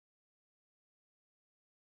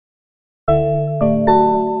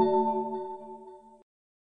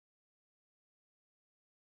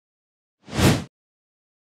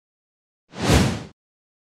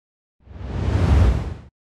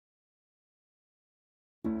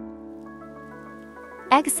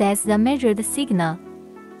Access the measured signal.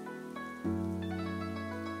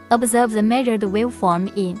 Observe the measured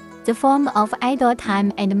waveform in the form of idle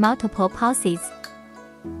time and multiple pulses.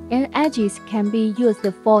 And edges can be used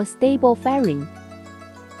for stable firing.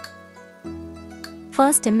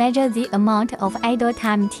 First, measure the amount of idle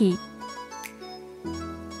time T.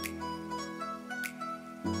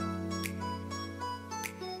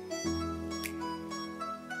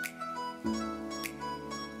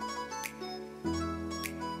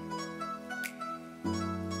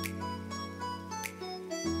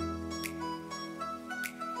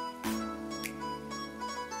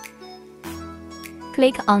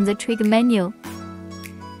 Click on the trigger menu.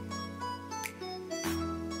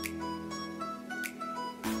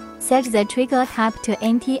 Set the trigger type to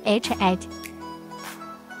NTH8.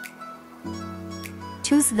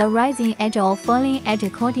 Choose the rising edge or falling edge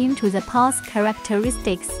according to the pulse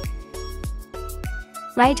characteristics.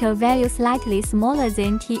 Write a value slightly smaller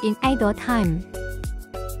than T in idle time.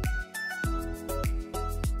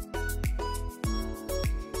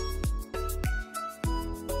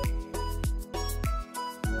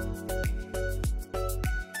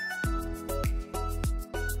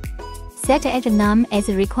 Set edge num as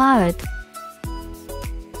required.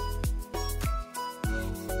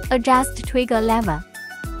 Adjust trigger level.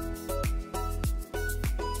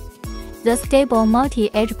 The stable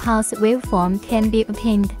multi-edge pulse waveform can be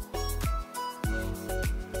obtained.